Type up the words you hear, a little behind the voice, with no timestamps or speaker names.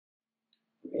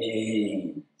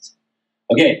Great.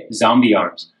 Okay, zombie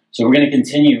arms. So we're going to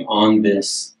continue on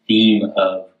this theme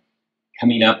of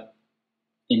coming up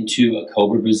into a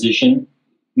cobra position,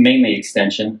 mainly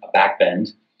extension, a back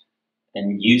bend,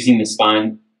 and using the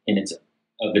spine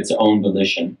of its own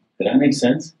volition. Did that make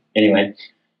sense? Anyway,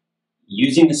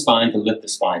 using the spine to lift the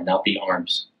spine, not the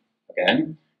arms. Okay?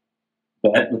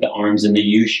 But with the arms in the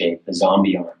U shape, the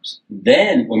zombie arms.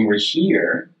 Then when we're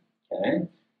here, okay,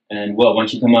 and well,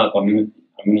 once you come up, I'm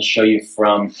going to show you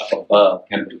from up above,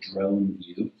 kind of a drone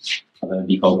view. That would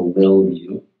be called a will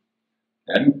view.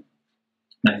 Okay?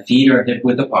 My feet are hip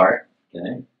width apart.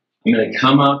 Okay? I'm going to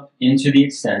come up into the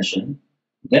extension.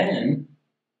 Then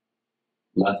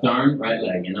left arm, right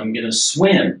leg, and I'm going to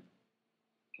swim.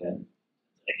 Okay? Did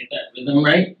I get that rhythm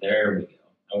right? There we go.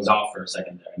 I was off for a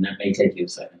second there, and that may take you a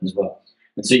second as well.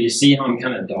 And so you see how I'm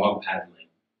kind of dog paddling.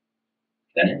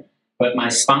 Okay? But my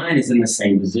spine is in the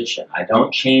same position. I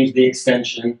don't change the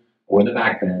extension or the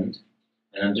back bend,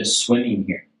 and I'm just swimming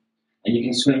here. And you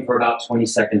can swim for about 20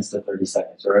 seconds to 30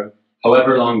 seconds, or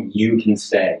however long you can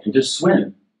stay, and just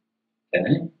swim.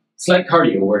 Okay? It's like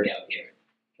cardio workout here.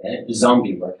 Okay? The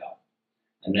zombie workout.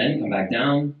 And then come back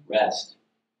down, rest.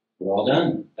 We're all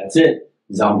done. That's it.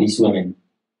 Zombie swimming.